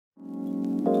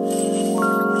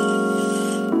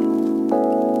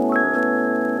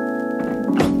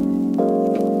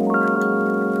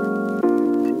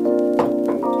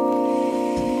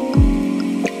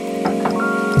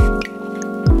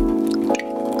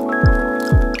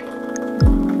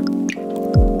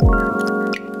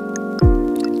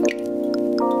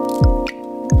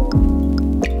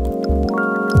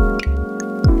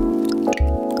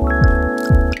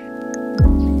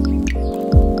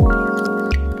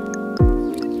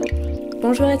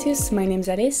Bonjour à tous, my name's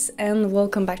Alice and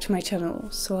welcome back to my channel.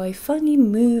 So I finally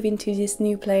moved into this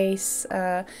new place.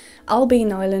 I'll be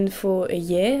in Ireland for a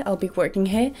year, I'll be working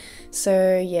here.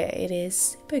 So yeah, it is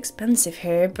super expensive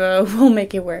here, but we'll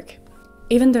make it work.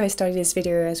 Even though I started this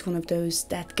video as one of those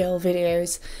that girl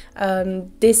videos,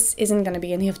 this isn't gonna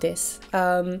be any of this.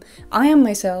 I am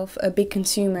myself a big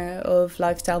consumer of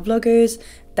lifestyle vloggers,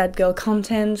 that girl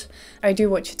content. I do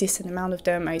watch a decent amount of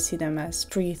them, I see them as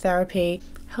free therapy,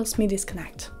 helps me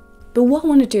disconnect. But what I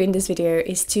want to do in this video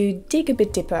is to dig a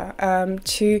bit deeper,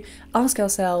 to ask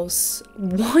ourselves,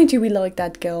 why do we like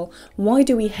that girl? Why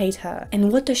do we hate her? And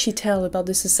what does she tell about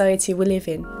the society we live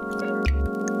in?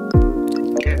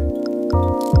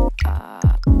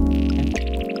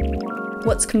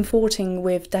 What's comforting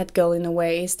with that girl in a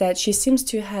way is that she seems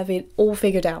to have it all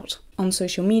figured out. On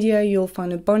social media you'll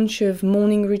find a bunch of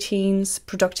morning routines,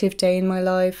 productive day in my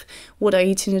life, what I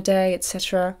eat in a day,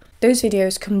 etc. Those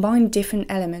videos combine different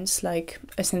elements like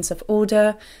a sense of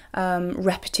order,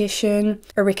 repetition,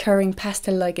 a recurring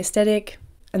pastel-like aesthetic.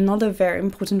 Another very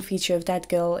important feature of that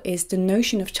girl is the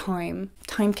notion of time.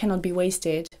 Time cannot be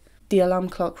wasted. The alarm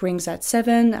clock rings at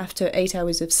 7 after 8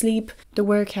 hours of sleep, the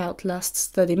workout lasts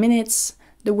 30 minutes,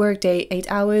 the workday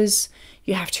 8 hours,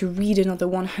 you have to read another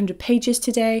 100 pages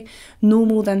today, no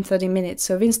more than 30 minutes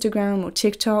of Instagram or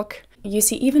TikTok. You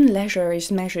see, even leisure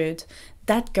is measured.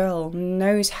 That girl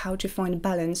knows how to find a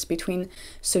balance between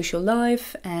social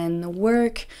life and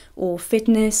work or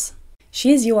fitness.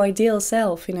 She is your ideal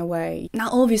self in a way. Now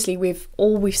obviously with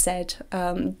all we've said,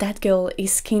 that girl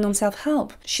is keen on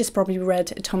self-help. She's probably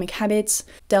read Atomic Habits,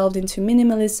 delved into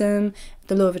minimalism,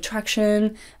 the law of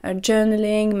attraction,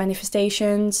 journaling,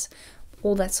 manifestations,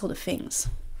 all that sort of things.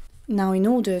 Now in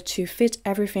order to fit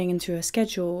everything into her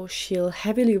schedule, she'll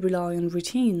heavily rely on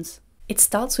routines. It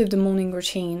starts with the morning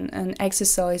routine, an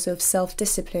exercise of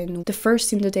self-discipline, the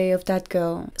first in the day of that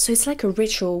girl. So it's like a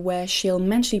ritual where she'll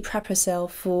mentally prep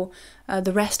herself for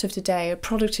the rest of the day, a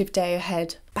productive day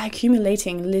ahead, by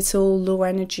accumulating little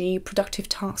low-energy, productive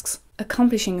tasks.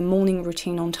 Accomplishing a morning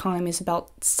routine on time is about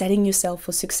setting yourself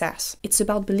for success. It's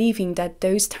about believing that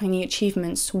those tiny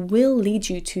achievements will lead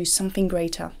you to something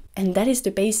greater. And that is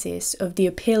the basis of the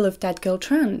appeal of that girl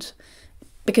trend.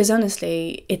 Because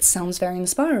honestly, it sounds very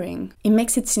inspiring. It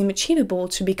makes it seem achievable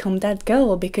to become that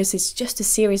girl because it's just a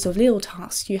series of little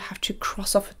tasks you have to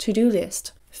cross off a to-do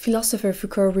list. Philosopher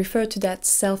Foucault referred to that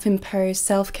self-imposed,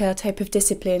 self-care type of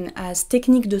discipline as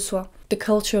technique de soi, the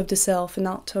culture of the self, an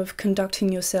art of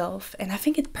conducting yourself, and I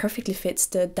think it perfectly fits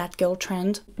the that girl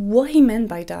trend. What he meant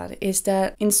by that is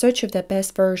that in search of their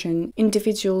best version,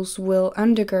 individuals will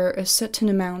undergo a certain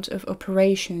amount of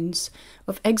operations,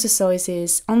 of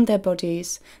exercises on their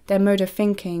bodies, their mode of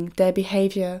thinking, their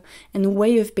behavior, and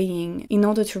way of being in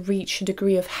order to reach a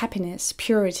degree of happiness,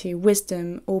 purity,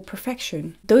 wisdom, or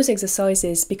perfection. Those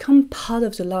exercises become part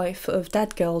of the life of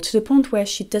that girl to the point where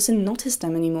she doesn't notice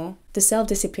them anymore. The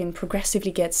self-discipline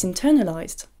progressively gets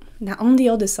internalized. Now on the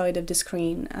other side of the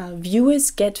screen,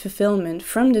 viewers get fulfillment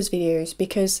from those videos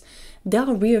because they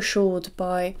are reassured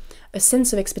by a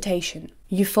sense of expectation.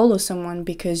 You follow someone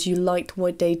because you liked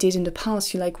what they did in the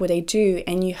past, you like what they do,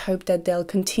 and you hope that they'll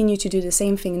continue to do the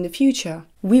same thing in the future.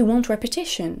 We want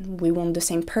repetition. We want the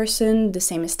same person, the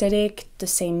same aesthetic, the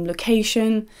same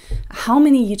location. How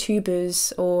many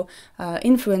YouTubers or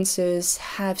influencers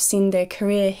have seen their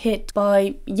career hit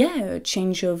by, a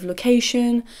change of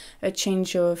location, a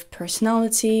change of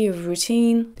personality, of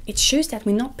routine? It shows that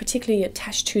we're not particularly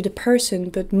attached to the person,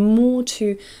 but more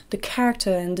to the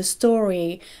character and the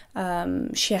story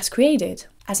she has created.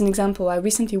 As an example, I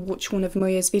recently watched one of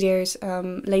Moya's videos,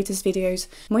 latest videos.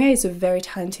 Moya is a very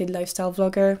talented lifestyle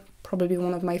vlogger, probably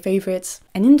one of my favorites.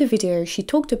 And in the video, she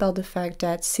talked about the fact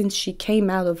that since she came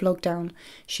out of lockdown,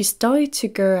 she started to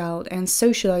go out and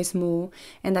socialize more,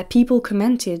 and that people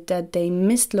commented that they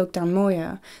missed lockdown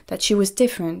Moya, that she was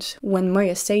different, when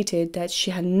Moya stated that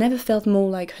she had never felt more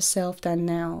like herself than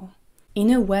now. In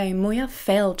a way, Moya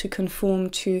failed to conform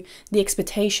to the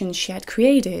expectations she had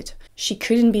created. She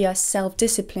couldn't be as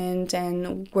self-disciplined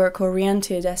and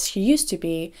work-oriented as she used to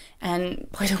be, and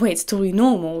by the way, it's totally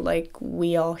normal, like,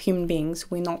 we are human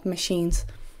beings, we're not machines.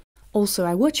 Also,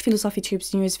 I watched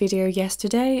PhilosophyTube's newest video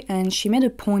yesterday, and she made a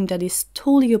point that is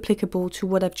totally applicable to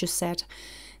what I've just said.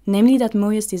 Namely that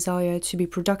Moya's desire to be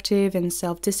productive and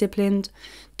self-disciplined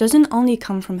doesn't only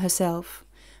come from herself.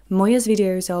 Moya's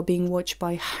videos are being watched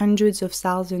by hundreds of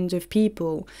thousands of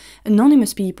people,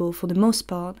 anonymous people for the most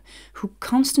part, who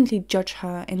constantly judge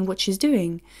her and what she's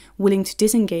doing, willing to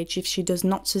disengage if she does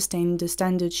not sustain the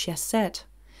standards she has set.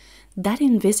 That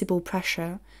invisible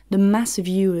pressure, the mass of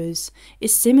viewers,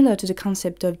 is similar to the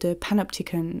concept of the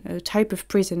panopticon, a type of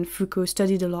prison Foucault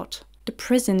studied a lot. The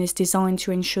prison is designed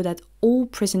to ensure that all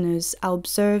prisoners are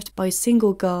observed by a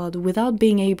single guard without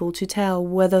being able to tell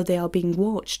whether they are being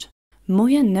watched.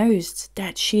 Moya knows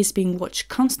that she is being watched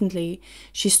constantly.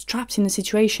 She's trapped in a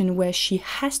situation where she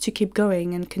has to keep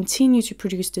going and continue to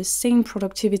produce the same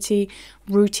productivity,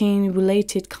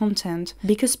 routine-related content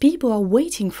because people are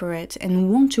waiting for it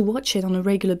and want to watch it on a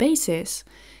regular basis.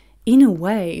 In a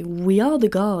way, we are the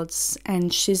guards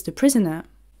and she's the prisoner.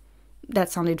 That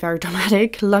sounded very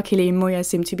dramatic. Luckily, Moya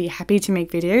seemed to be happy to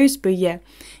make videos, but yeah,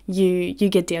 you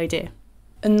get the idea.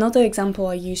 Another example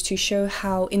I use to show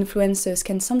how influencers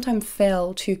can sometimes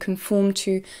fail to conform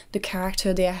to the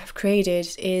character they have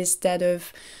created is that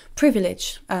of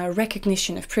privilege,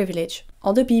 recognition of privilege.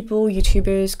 Other people,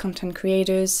 YouTubers, content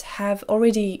creators, have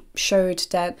already showed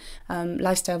that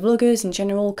lifestyle vloggers in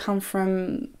general come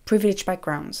from privileged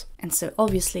backgrounds. And so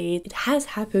obviously it has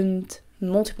happened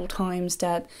multiple times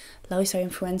that lifestyle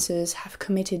influencers have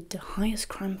committed the highest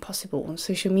crime possible on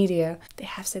social media. They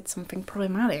have said something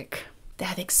problematic. They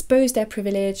have exposed their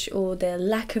privilege or their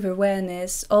lack of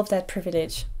awareness of that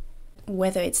privilege.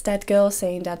 Whether it's that girl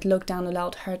saying that lockdown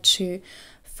allowed her to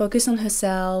focus on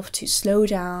herself, to slow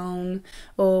down,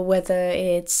 or whether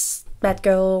it's that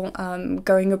girl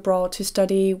going abroad to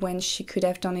study when she could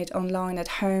have done it online at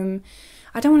home.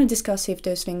 I don't want to discuss if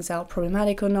those things are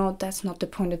problematic or not, that's not the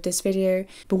point of this video,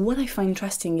 but what I find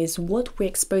interesting is what we're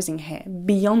exposing here,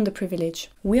 beyond the privilege.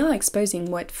 We are exposing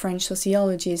what French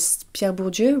sociologist Pierre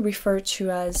Bourdieu referred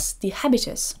to as the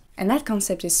habitus. And that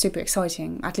concept is super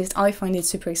exciting, at least I find it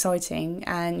super exciting,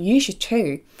 and you should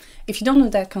too. If you don't know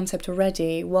that concept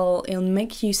already, well, it'll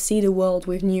make you see the world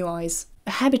with new eyes.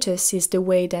 A habitus is the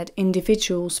way that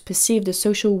individuals perceive the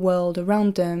social world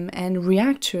around them and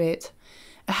react to it.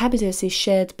 A habitus is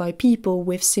shared by people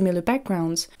with similar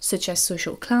backgrounds, such as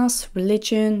social class,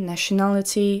 religion,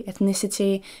 nationality,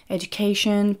 ethnicity,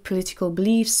 education, political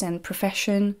beliefs, and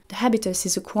profession. The habitus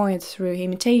is acquired through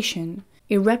imitation.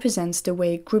 It represents the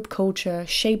way group culture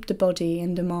shaped the body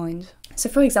and the mind. So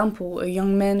for example, a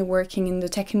young man working in the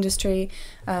tech industry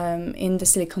in the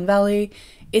Silicon Valley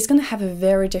is going to have a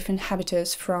very different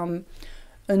habitus from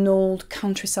an old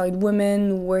countryside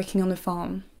woman working on a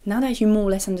farm. Now that you more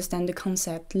or less understand the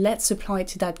concept, let's apply it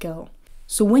to that girl.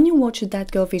 So when you watch a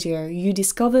that girl video, you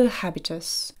discover a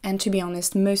habitus, and to be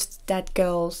honest, most that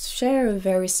girls share a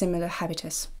very similar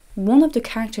habitus. One of the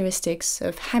characteristics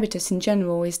of habitus in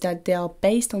general is that they are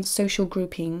based on social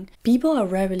grouping. People are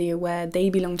rarely aware they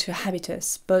belong to a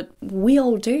habitus, but we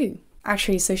all do.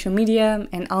 Actually, social media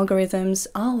and algorithms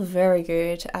are very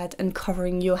good at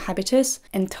uncovering your habitus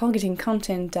and targeting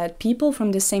content that people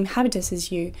from the same habitus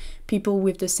as you, people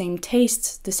with the same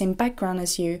tastes, the same background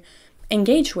as you,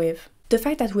 engage with. The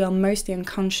fact that we are mostly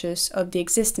unconscious of the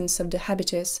existence of the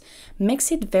habitus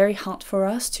makes it very hard for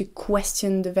us to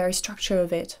question the very structure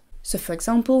of it. So for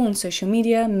example, on social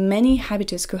media, many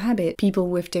habitus cohabit. People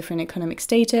with different economic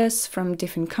status, from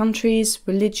different countries,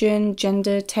 religion,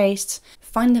 gender, tastes,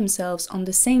 find themselves on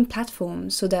the same platform,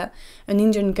 so that an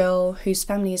Indian girl whose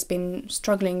family has been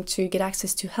struggling to get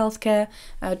access to healthcare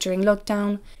during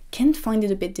lockdown can find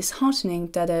it a bit disheartening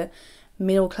that a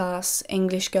middle-class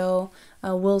English girl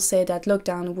will say that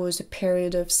lockdown was a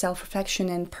period of self-reflection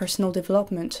and personal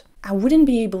development. I wouldn't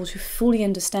be able to fully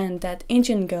understand that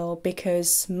Indian girl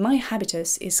because my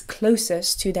habitus is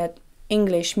closest to that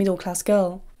English middle-class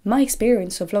girl. My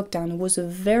experience of lockdown was a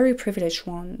very privileged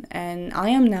one, and I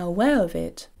am now aware of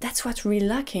it. That's what's really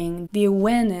lacking, the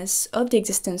awareness of the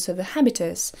existence of a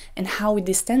habitus and how it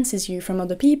distances you from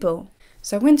other people.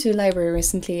 So I went to the library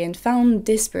recently and found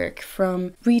this book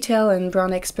from retail and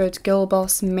brand expert girl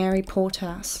boss Mary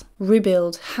Portas,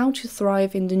 Rebuild: How to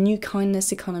Thrive in the New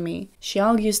Kindness Economy. She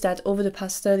argues that over the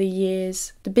past 30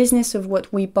 years, the business of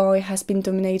what we buy has been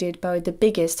dominated by the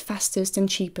biggest, fastest and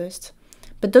cheapest.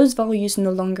 But those values no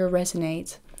longer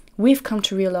resonate. We've come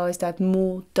to realize that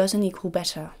more doesn't equal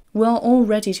better. We are all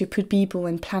ready to put people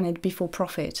and planet before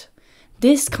profit.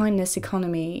 This kindness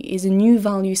economy is a new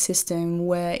value system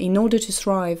where, in order to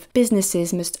thrive,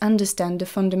 businesses must understand the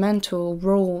fundamental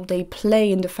role they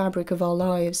play in the fabric of our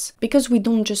lives. Because we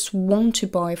don't just want to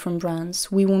buy from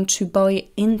brands, we want to buy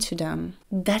into them.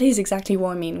 That is exactly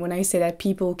what I mean when I say that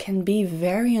people can be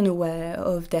very unaware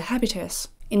of their habitus.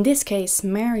 In this case,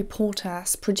 Mary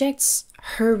Portas projects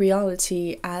her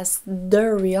reality as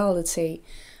the reality,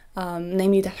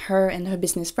 namely that her and her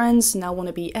business friends now want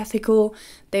to be ethical,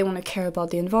 they want to care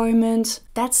about the environment.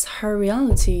 That's her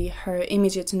reality, her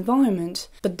immediate environment.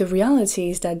 But the reality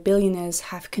is that billionaires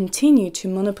have continued to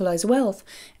monopolize wealth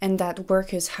and that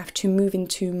workers have to move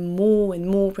into more and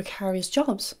more precarious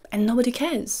jobs. And nobody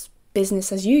cares.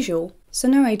 Business as usual. So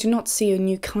no, I do not see a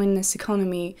new kindness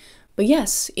economy. But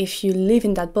yes, if you live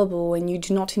in that bubble and you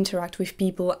do not interact with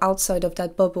people outside of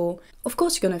that bubble, of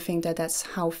course you're gonna think that that's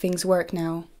how things work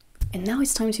now. And now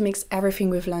it's time to mix everything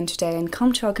we've learned today and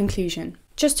come to our conclusion.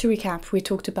 Just to recap, we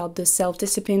talked about the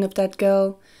self-discipline of that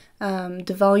girl,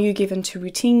 the value given to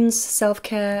routines,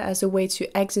 self-care as a way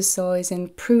to exercise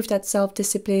and prove that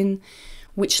self-discipline,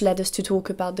 which led us to talk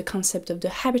about the concept of the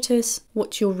habitus,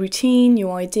 what your routine,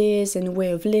 your ideas and way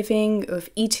of living, of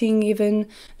eating even,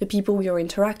 the people you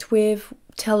interact with,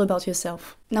 tell about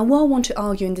yourself. Now what I want to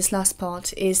argue in this last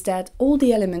part is that all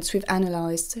the elements we've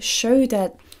analysed show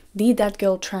that the that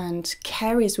girl trend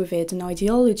carries with it an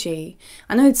ideology.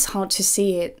 I know it's hard to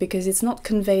see it because it's not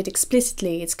conveyed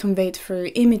explicitly, it's conveyed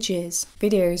through images,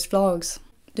 videos, vlogs.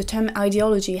 The term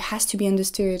ideology has to be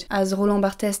understood as Roland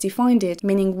Barthes defined it,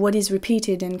 meaning what is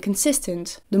repeated and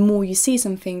consistent. The more you see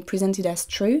something presented as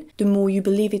true, the more you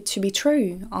believe it to be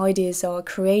true. Ideas are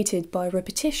created by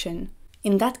repetition.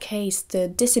 In that case, the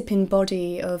disciplined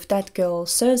body of that girl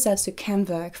serves as a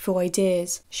canvas for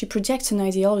ideas. She projects an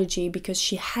ideology because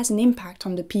she has an impact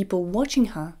on the people watching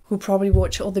her, who probably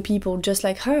watch other people just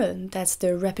like her. That's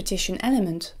the repetition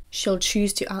element. She'll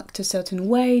choose to act a certain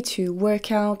way, to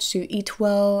work out, to eat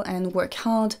well and work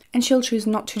hard, and she'll choose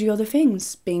not to do other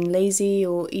things, being lazy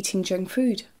or eating junk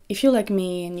food. If you're like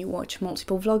me and you watch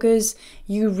multiple vloggers,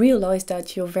 you realize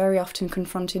that you're very often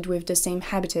confronted with the same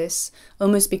habitus,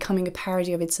 almost becoming a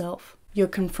parody of itself. You're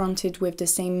confronted with the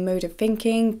same mode of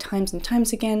thinking times and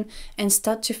times again and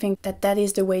start to think that that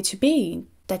is the way to be,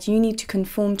 that you need to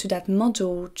conform to that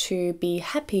model to be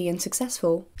happy and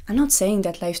successful. I'm not saying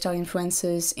that lifestyle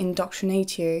influencers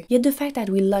indoctrinate you, yet the fact that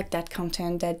we like that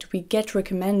content, that we get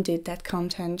recommended that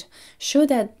content, show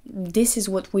that this is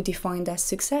what we define as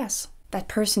success. That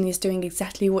person is doing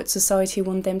exactly what society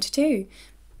wants them to do.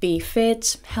 Be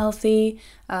fit, healthy,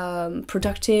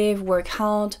 productive, work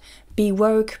hard, be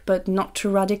woke but not too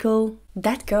radical.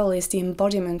 That girl is the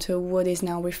embodiment of what is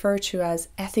now referred to as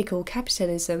ethical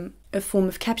capitalism, a form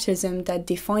of capitalism that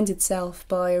defines itself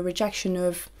by a rejection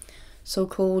of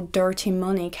so-called dirty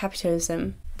money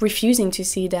capitalism, refusing to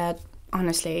see that,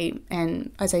 honestly,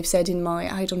 and as I've said in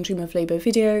my I Don't Dream of Labour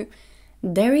video,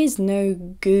 there is no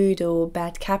good or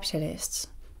bad capitalists.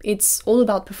 It's all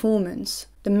about performance.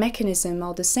 The mechanisms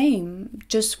are the same,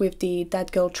 just with the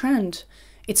that girl trend.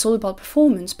 It's all about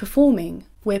performance, performing.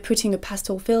 We're putting a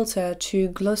pastel filter to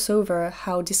gloss over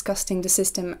how disgusting the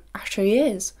system actually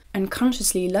is.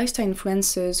 Unconsciously, lifestyle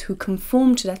influencers who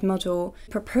conform to that model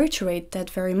perpetuate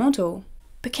that very model.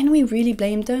 But can we really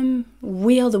blame them?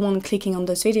 We are the one clicking on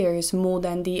those videos more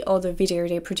than the other video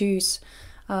they produce.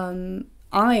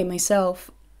 I, myself,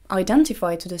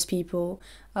 identify to those people.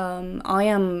 I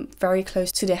am very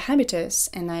close to their habitus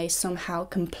and I somehow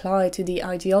comply to the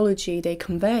ideology they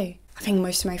convey. I think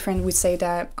most of my friends would say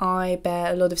that I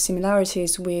bear a lot of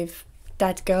similarities with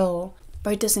that girl,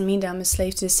 but it doesn't mean that I'm a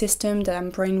slave to the system, that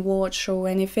I'm brainwashed or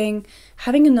anything.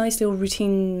 Having a nice little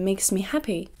routine makes me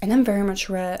happy, and I'm very much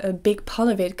aware a big part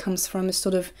of it comes from a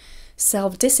sort of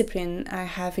self-discipline I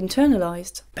have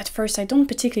internalized. But first, I don't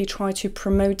particularly try to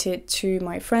promote it to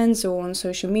my friends or on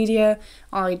social media.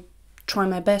 I try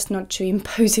my best not to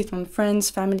impose it on friends,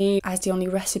 family, as the only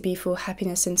recipe for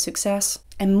happiness and success.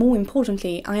 And more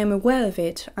importantly, I am aware of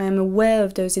it. I am aware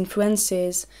of those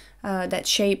influences that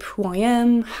shape who I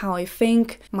am, how I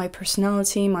think, my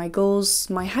personality, my goals,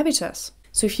 my habitus.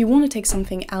 So if you want to take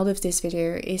something out of this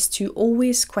video, is to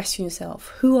always question yourself.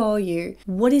 Who are you?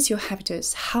 What is your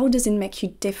habitus? How does it make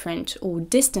you different or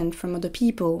distant from other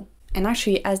people? And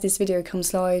actually, as this video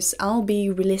comes live, I'll be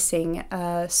releasing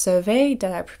a survey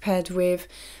that I prepared with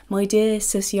my dear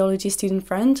sociology student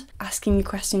friend, asking you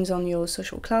questions on your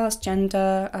social class,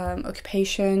 gender,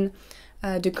 occupation,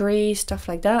 degree, stuff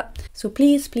like that. So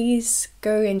please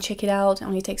go and check it out. It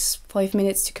only takes 5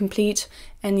 minutes to complete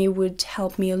and it would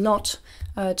help me a lot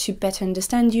to better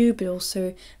understand you, but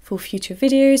also for future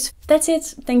videos. That's it.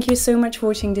 Thank you so much for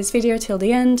watching this video till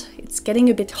the end. It's getting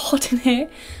a bit hot in here.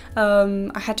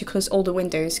 I had to close all the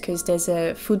windows because there's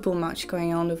a football match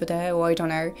going on over there, or I don't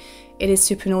know. It is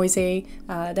super noisy.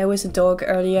 There was a dog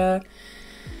earlier.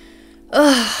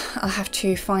 I'll have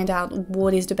to find out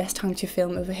what is the best time to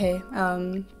film over here.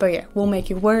 But yeah, we'll make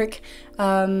it work.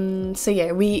 So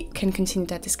yeah, we can continue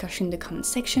that discussion in the comment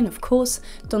section, of course.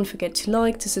 Don't forget to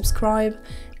like, to subscribe,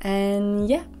 and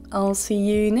yeah, I'll see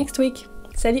you next week.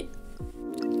 Salut!